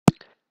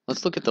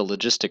Let's look at the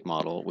logistic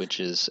model, which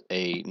is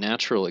a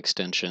natural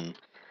extension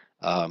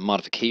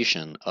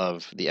modification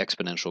of the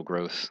exponential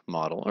growth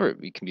model, or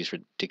we can use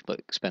to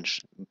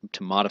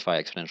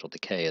modify exponential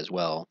decay as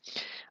well.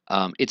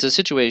 It's a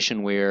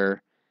situation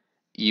where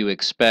you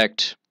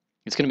expect,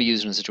 it's going to be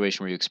used in a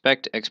situation where you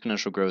expect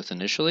exponential growth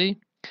initially,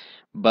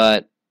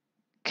 but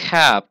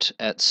capped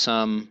at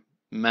some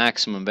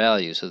maximum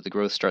value so that the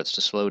growth starts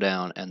to slow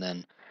down and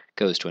then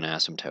goes to an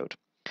asymptote.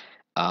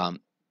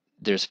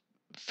 There's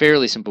a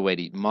fairly simple way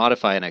to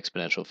modify an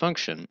exponential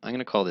function. I'm going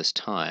to call this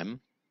time,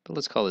 but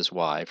let's call this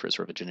y for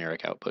sort of a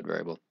generic output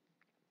variable.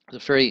 It's a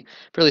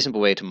fairly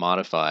simple way to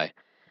modify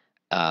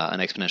an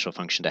exponential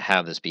function to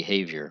have this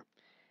behavior.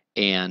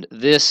 And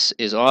this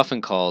is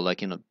often called,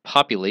 like in a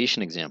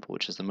population example,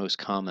 which is the most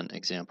common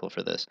example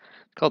for this,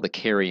 it's called the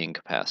carrying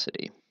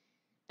capacity.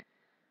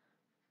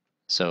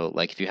 So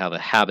like if you have a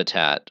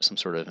habitat, some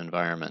sort of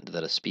environment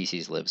that a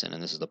species lives in,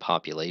 and this is the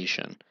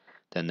population,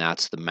 then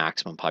that's the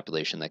maximum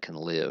population that can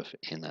live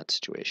in that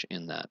situation,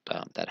 in that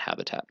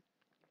habitat.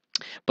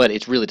 But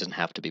it really doesn't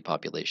have to be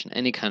population.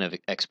 Any kind of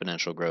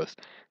exponential growth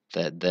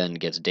that then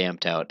gets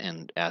damped out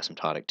and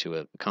asymptotic to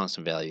a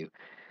constant value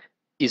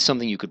is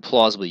something you could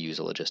plausibly use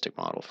a logistic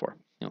model for.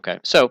 Okay,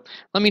 so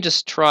let me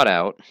just trot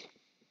out.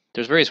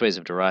 There's various ways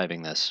of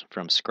deriving this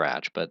from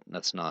scratch, but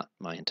that's not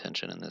my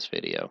intention in this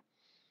video.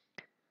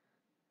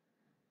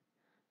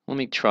 Let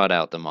me trot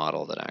out the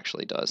model that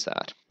actually does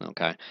that.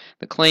 Okay,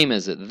 the claim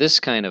is that this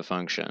kind of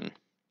function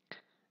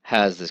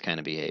has this kind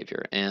of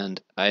behavior,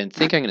 and I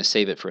think I'm going to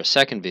save it for a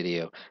second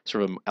video,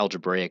 sort of an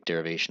algebraic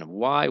derivation of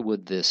why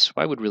would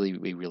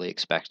we really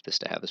expect this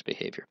to have this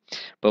behavior.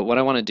 But what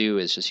I want to do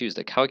is just use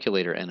the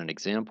calculator and an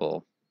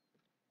example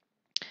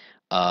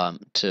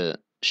to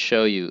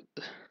show you,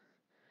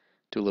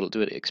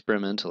 do it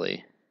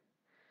experimentally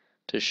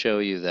to show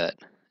you that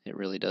it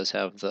really does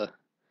have the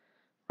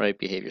right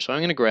behavior. So I'm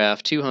going to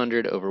graph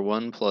 200 over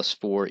 1 plus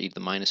 4 e to the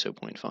minus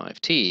 0.5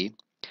 t.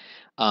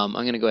 I'm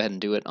going to go ahead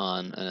and do it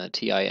on a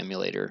TI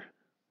emulator.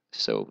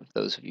 So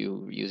those of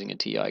you using a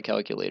TI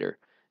calculator,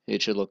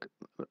 it should look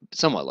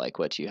somewhat like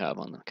what you have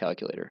on the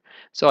calculator.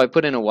 So I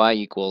put in a y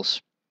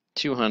equals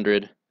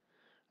 200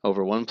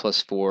 over 1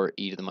 plus 4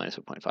 e to the minus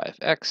 0.5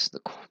 x.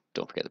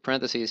 Don't forget the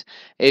parentheses.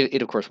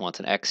 It of course wants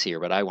an x here,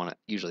 but I want to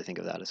usually think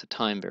of that as a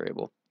time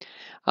variable.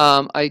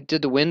 I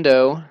did the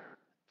window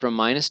from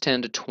minus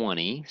 10 to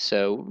 20,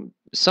 so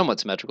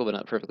somewhat symmetrical, but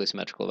not perfectly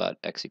symmetrical about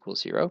x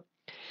equals 0.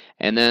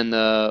 And then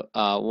the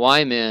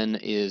y min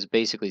is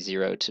basically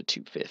 0 to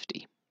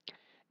 250.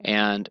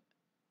 And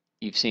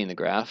you've seen the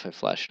graph, I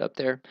flashed it up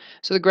there.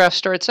 So the graph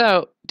starts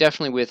out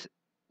definitely with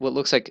what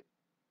looks like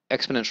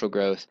exponential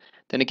growth.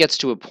 Then it gets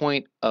to a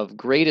point of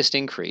greatest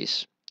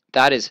increase.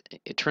 That is,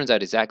 it turns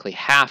out exactly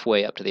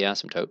halfway up to the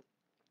asymptote.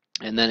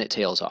 And then it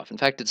tails off. In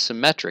fact, it's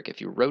symmetric.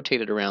 If you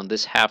rotate it around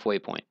this halfway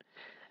point,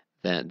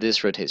 then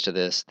this rotates to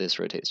this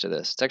rotates to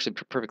this. It's actually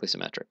perfectly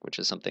symmetric, which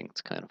is something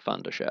that's kind of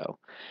fun to show.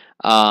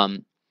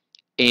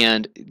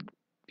 And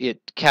it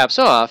caps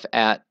off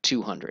at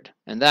 200,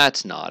 and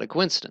that's not a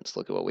coincidence.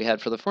 Look at what we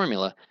had for the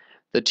formula.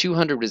 The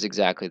 200 is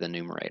exactly the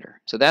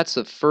numerator. So that's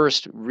the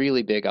first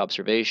really big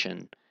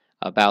observation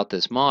about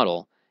this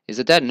model, is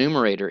that that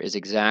numerator is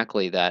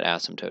exactly that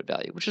asymptote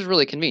value, which is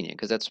really convenient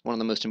because that's one of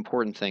the most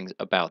important things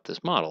about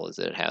this model, is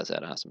that it has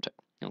that asymptote.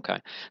 Okay,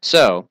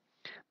 so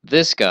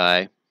this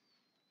guy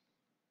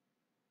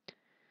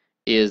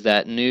is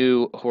that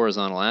new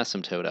horizontal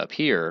asymptote up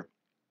here,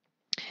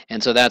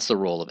 and so that's the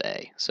role of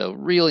A. So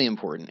really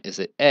important is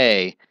that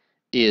A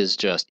is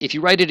just, if you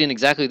write it in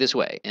exactly this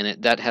way,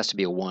 and that has to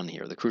be a 1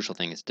 here. The crucial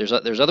thing is there's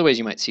other ways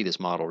you might see this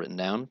model written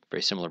down,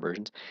 very similar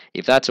versions.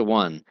 If that's a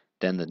 1,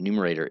 then the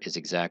numerator is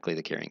exactly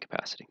the carrying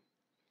capacity.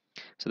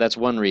 So that's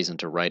one reason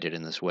to write it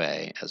in this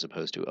way as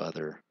opposed to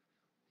other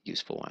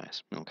useful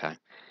ways. Okay,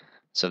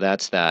 so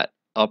that's that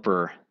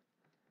upper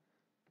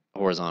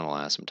horizontal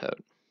asymptote.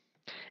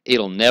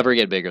 It'll never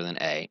get bigger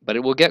than A, but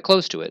it will get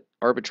close to it,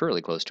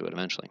 arbitrarily close to it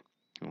eventually.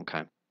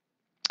 Okay.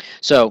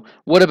 So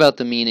what about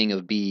the meaning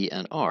of B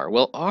and R?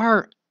 Well,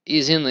 R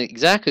is in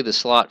exactly the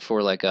slot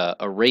for like a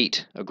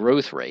rate, a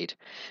growth rate.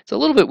 It's a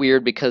little bit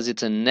weird because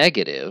it's a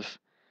negative,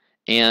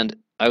 and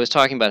I was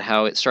talking about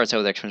how it starts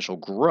out with exponential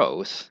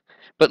growth,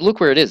 but look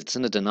where it is. It's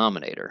in the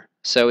denominator.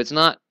 So it's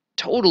not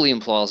totally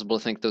implausible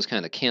to think those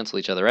kind of cancel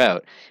each other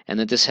out, and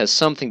that this has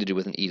something to do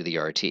with an e to the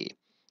RT.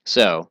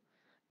 So,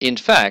 in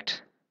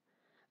fact,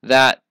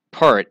 that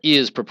part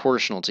is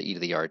proportional to e to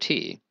the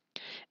RT.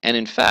 And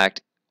in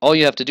fact, all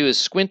you have to do is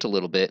squint a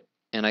little bit,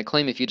 and I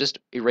claim if you just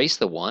erase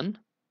the 1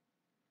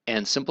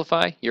 and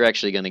simplify, you're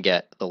actually going to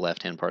get the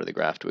left-hand part of the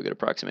graph to a good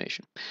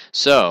approximation.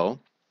 So,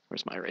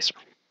 where's my eraser?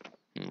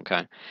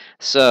 Okay,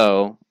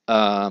 so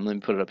let me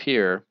put it up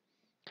here.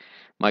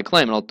 My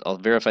claim, and I'll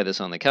verify this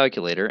on the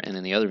calculator, and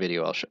in the other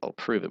video I'll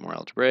prove it more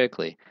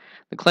algebraically.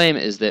 The claim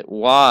is that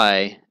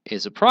y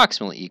is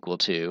approximately equal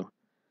to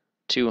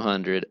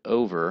 200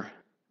 over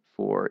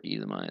 4 e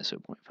to the minus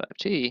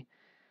 0.5t.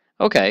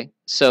 Okay,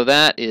 so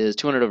that is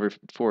 200 over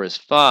 4 is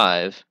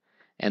 5,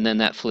 and then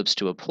that flips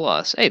to a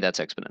plus. Hey, that's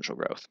exponential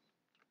growth.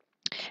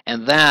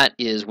 And that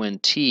is when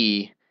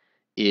t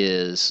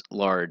is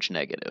large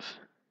negative.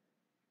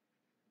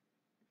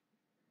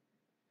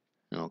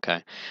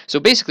 Okay, so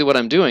basically what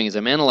I'm doing is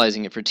I'm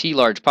analyzing it for t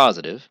large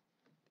positive.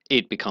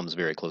 It becomes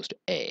very close to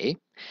a.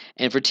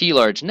 And for t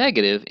large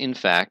negative, in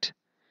fact,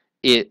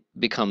 it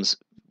becomes,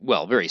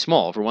 well, very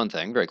small for one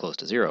thing, very close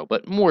to 0,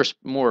 but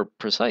more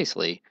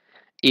precisely,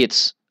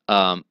 it's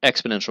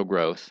exponential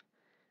growth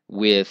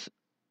with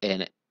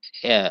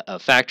a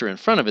factor in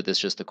front of it that's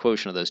just the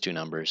quotient of those two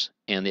numbers,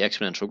 and the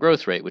exponential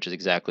growth rate, which is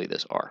exactly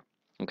this r.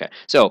 Okay,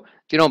 so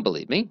if you don't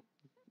believe me,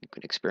 you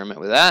can experiment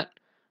with that.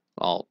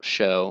 I'll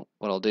show,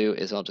 what I'll do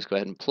is I'll just go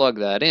ahead and plug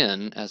that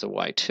in as a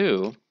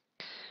y2.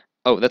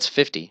 Oh, that's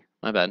 50,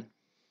 my bad.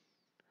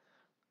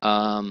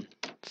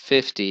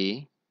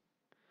 50,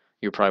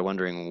 you're probably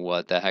wondering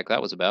what the heck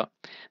that was about.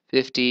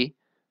 50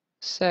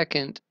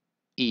 second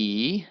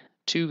e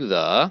to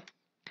the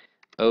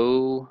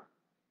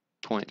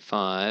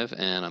 0.5,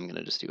 and I'm going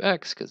to just do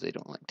x because they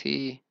don't like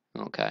t.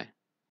 Okay,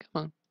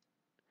 come on.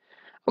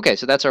 Okay,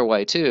 so that's our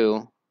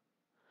y2.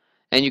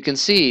 And you can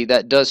see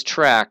that does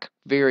track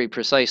very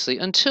precisely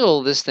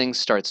until this thing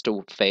starts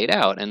to fade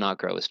out and not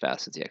grow as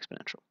fast as the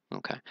exponential.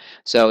 Okay,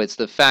 so it's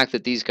the fact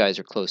that these guys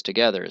are close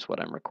together is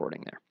what I'm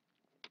recording there.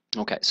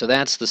 Okay, so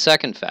that's the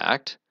second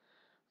fact.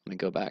 Let me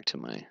go back to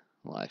my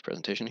live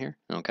presentation here.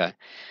 Okay,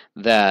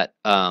 that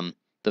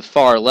the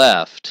far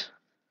left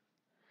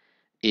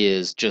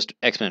is just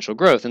exponential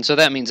growth, and so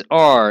that means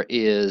r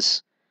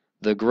is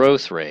the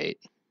growth rate.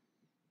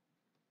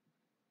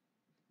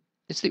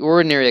 It's the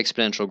ordinary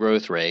exponential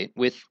growth rate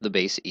with the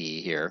base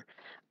e here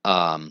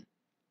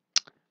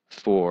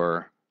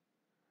for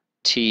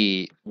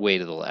t way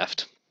to the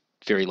left,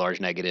 very large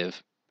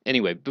negative.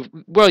 Anyway,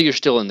 well, you're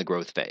still in the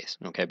growth phase,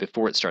 okay,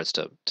 before it starts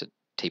to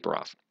taper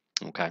off.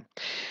 Okay,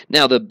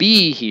 now the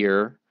b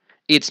here,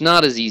 it's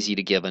not as easy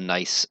to give a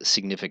nice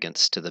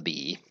significance to the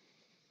b.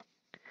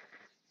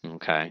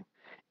 Okay,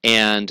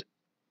 and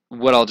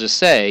what I'll just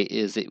say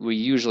is that we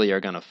usually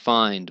are going to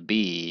find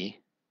b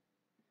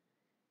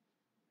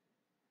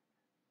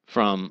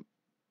from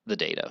the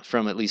data,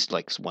 from at least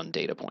like one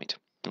data point.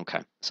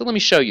 Okay, so let me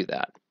show you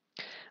that.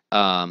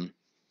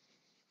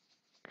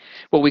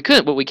 What we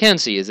can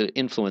see is it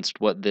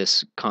influenced what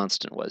this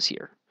constant was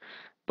here,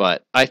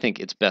 but I think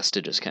it's best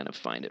to just kind of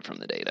find it from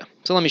the data.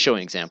 So let me show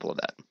an example of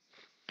that.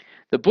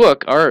 The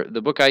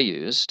book I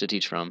use to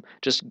teach from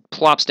just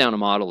plops down a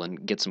model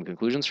and gets some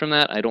conclusions from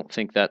that. I don't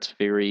think that's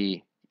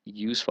very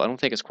useful. I don't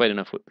think it's quite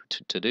enough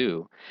to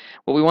do.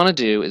 What we want to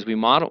do is we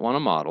want to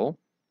model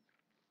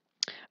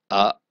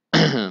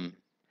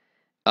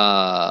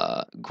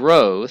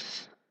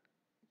growth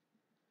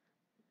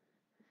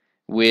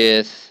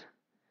with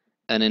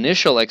an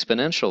initial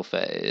exponential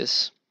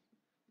phase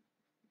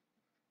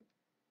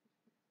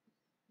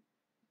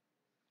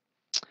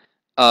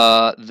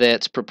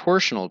that's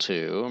proportional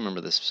to,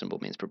 remember this symbol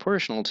means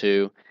proportional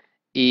to,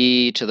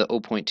 e to the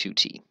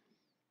 0.2t.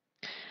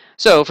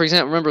 So, for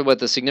example, remember what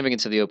the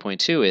significance of the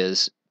 0.2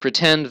 is.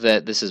 Pretend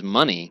that this is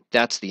money.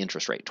 That's the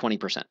interest rate,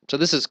 20%. So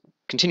this is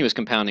continuous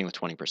compounding with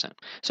 20%.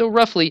 So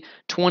roughly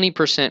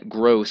 20%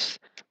 growth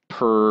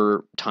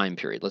per time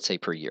period, let's say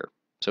per year.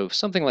 So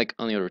something like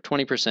on the order of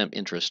 20%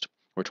 interest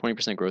or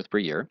 20% growth per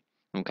year.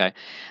 Okay,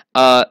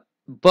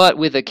 but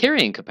with a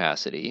carrying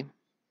capacity,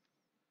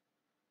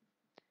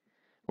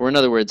 or in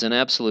other words, an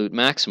absolute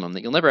maximum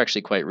that you'll never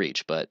actually quite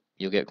reach, but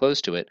you'll get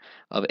close to it,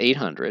 of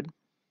 800,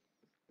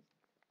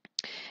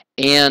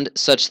 and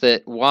such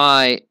that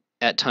y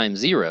at time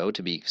 0,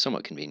 to be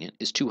somewhat convenient,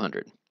 is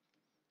 200.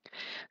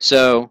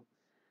 So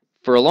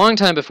for a long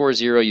time before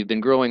 0, you've been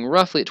growing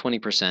roughly at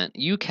 20%.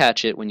 You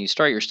catch it when you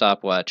start your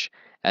stopwatch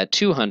at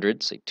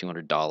 200, say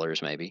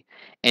 $200 maybe,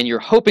 and you're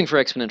hoping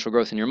for exponential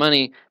growth in your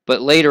money,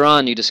 but later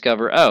on you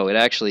discover, oh, it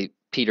actually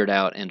petered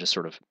out and just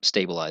sort of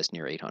stabilized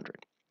near 800.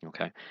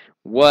 Okay,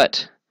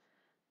 what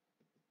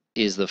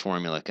is the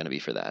formula going to be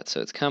for that? So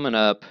it's coming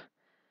up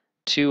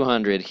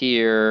 200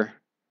 here,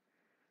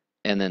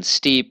 and then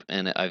steep,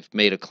 and I've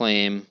made a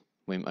claim,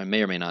 I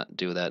may or may not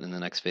do that in the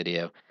next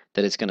video,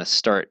 that it's going to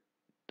start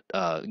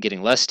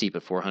getting less steep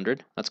at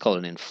 400. That's called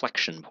an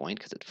inflection point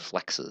because it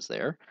flexes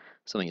there,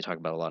 something you talk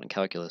about a lot in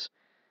calculus,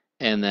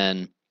 and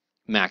then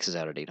maxes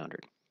out at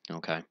 800.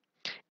 Okay,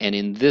 and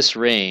in this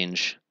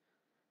range,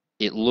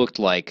 it looked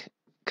like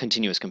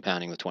continuous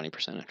compounding with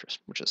 20% interest,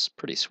 which is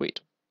pretty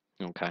sweet.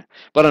 Okay,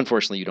 but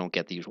unfortunately, you don't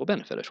get the usual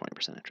benefit of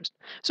 20% interest.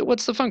 So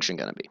what's the function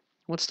going to be?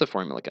 What's the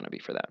formula going to be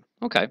for that?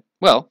 Okay,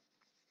 well,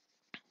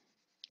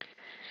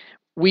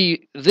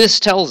 this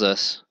tells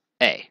us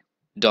A,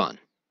 done.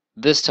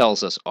 This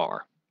tells us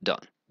R,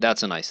 done.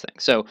 That's a nice thing.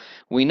 So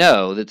we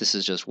know that this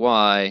is just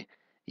y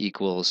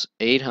equals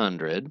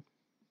 800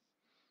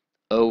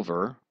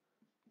 over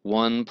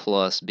 1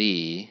 plus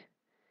b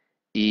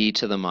e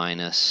to the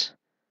minus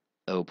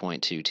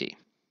 0.2t.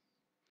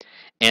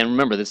 And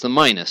remember, that's the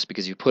minus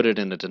because you put it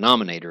in a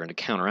denominator, and to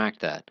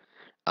counteract that,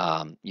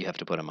 you have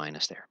to put a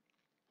minus there.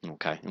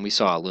 Okay, and we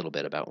saw a little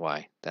bit about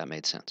why that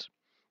made sense.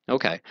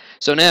 Okay,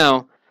 so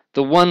now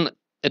the one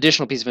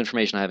additional piece of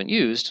information I haven't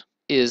used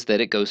is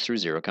that it goes through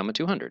 0,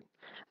 200.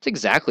 It's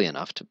exactly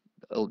enough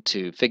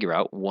to figure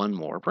out one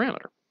more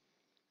parameter.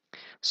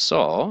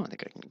 So I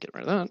think I can get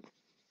rid of that.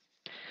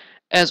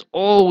 As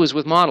always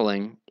with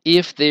modeling,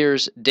 if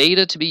there's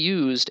data to be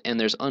used and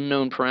there's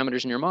unknown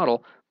parameters in your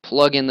model,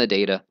 plug in the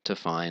data to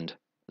find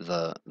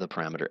the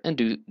parameter and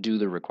do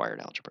the required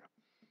algebra.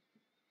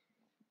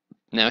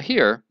 Now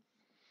here,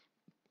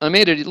 I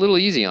made it a little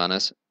easy on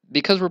us.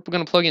 Because we're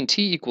going to plug in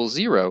t equals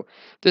 0,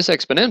 this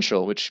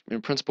exponential, which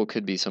in principle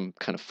could be some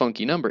kind of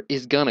funky number,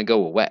 is going to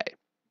go away.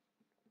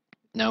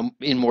 Now,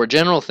 in more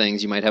general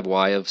things, you might have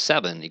y of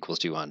 7 equals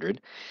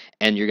 200,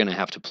 and you're going to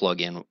have to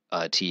plug in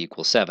t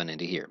equals 7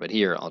 into here. But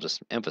here, I'll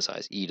just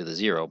emphasize e to the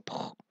 0,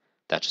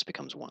 that just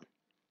becomes 1.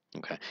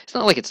 Okay, it's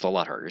not like it's a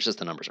lot harder, it's just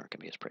the numbers aren't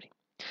going to be as pretty.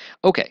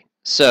 Okay,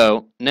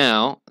 so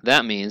now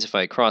that means if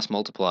I cross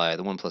multiply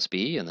the 1 plus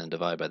b and then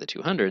divide by the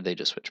 200, they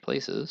just switch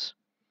places.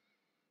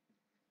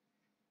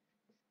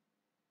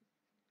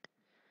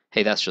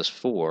 Hey, that's just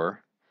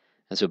 4,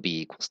 and so b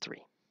equals 3.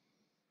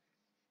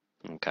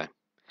 Okay,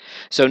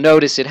 so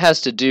notice it has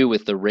to do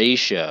with the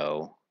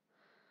ratio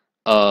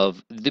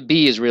of the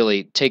b is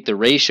really take the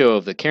ratio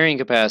of the carrying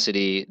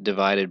capacity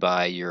divided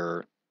by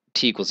your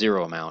t equals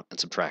 0 amount and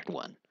subtract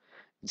 1.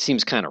 It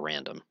seems kind of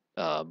random,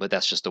 but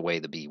that's just the way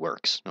the b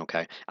works.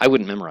 Okay, I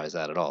wouldn't memorize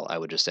that at all. I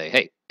would just say,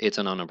 hey, it's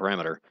an unknown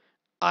parameter.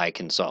 I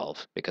can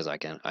solve because I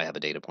have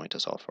a data point to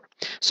solve for.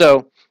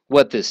 So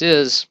what this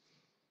is,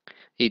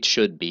 it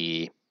should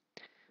be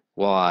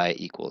y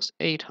equals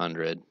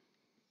 800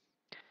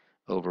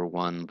 over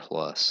 1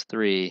 plus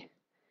 3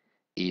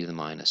 e to the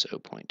minus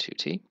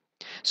 0.2t.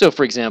 So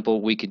for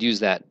example, we could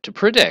use that to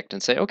predict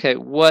and say, okay,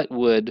 what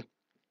would,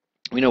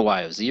 we know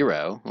y of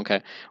 0,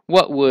 okay,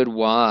 what would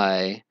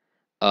y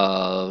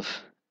of,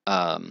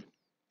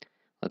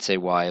 let's say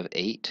y of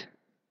 8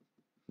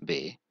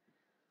 be?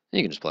 And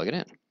you can just plug it in.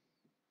 It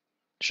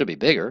should be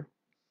bigger,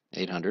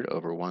 800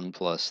 over 1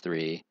 plus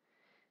 3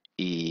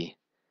 e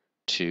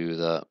to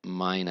the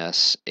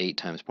minus 8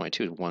 times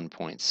 0.2 is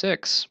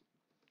 1.6.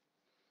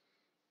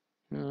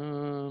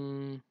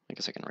 I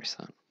guess I can erase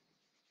that,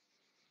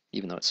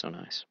 even though it's so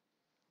nice.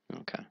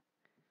 Okay.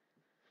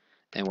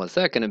 And what's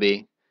that going to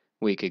be?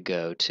 We could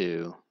go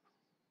to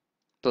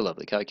the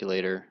lovely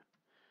calculator,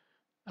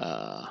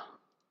 and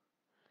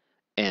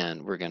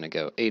we're going to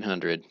go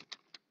 800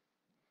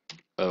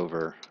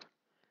 over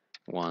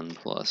 1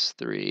 plus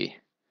 3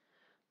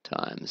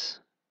 times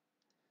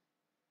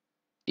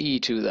e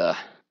to the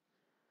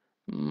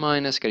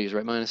minus, got to use the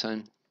right minus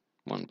sign,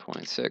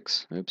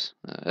 1.6. Oops.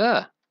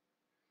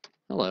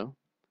 Hello.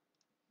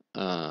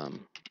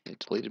 It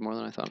deleted more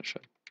than I thought it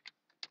should.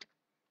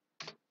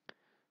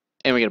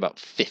 And we get about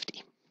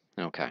 50.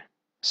 Okay.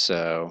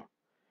 So,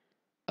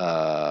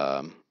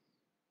 about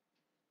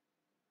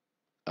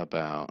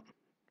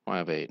y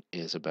of 8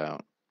 is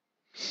about,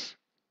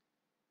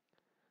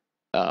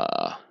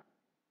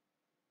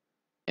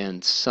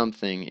 and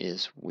something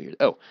is weird.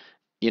 Oh,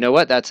 you know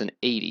what? That's an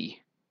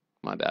 80.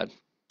 My bad.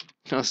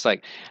 I was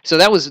like, so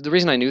that was the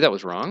reason I knew that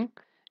was wrong,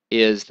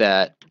 is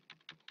that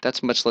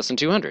that's much less than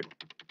 200,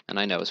 and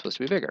I know it's supposed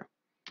to be bigger.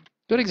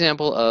 Good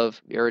example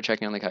of error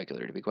checking on the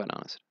calculator, to be quite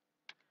honest.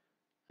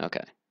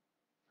 Okay,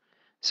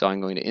 so I'm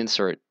going to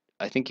insert,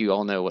 I think you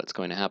all know what's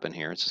going to happen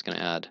here. It's just going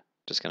to add,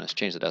 just going to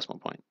change the decimal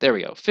point. There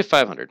we go,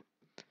 500,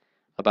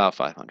 about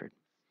 500.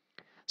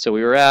 So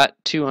we were at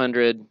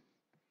 200,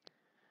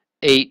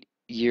 8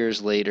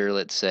 years later,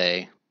 let's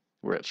say,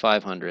 we're at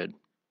 500,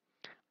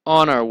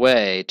 on our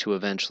way to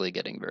eventually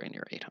getting very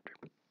near 800.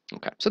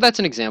 Okay, so that's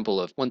an example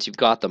of, once you've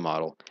got the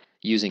model,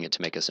 using it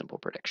to make a simple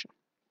prediction.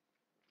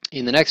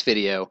 In the next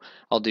video,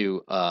 I'll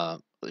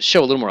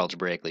show a little more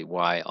algebraically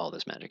why all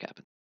this magic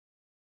happens.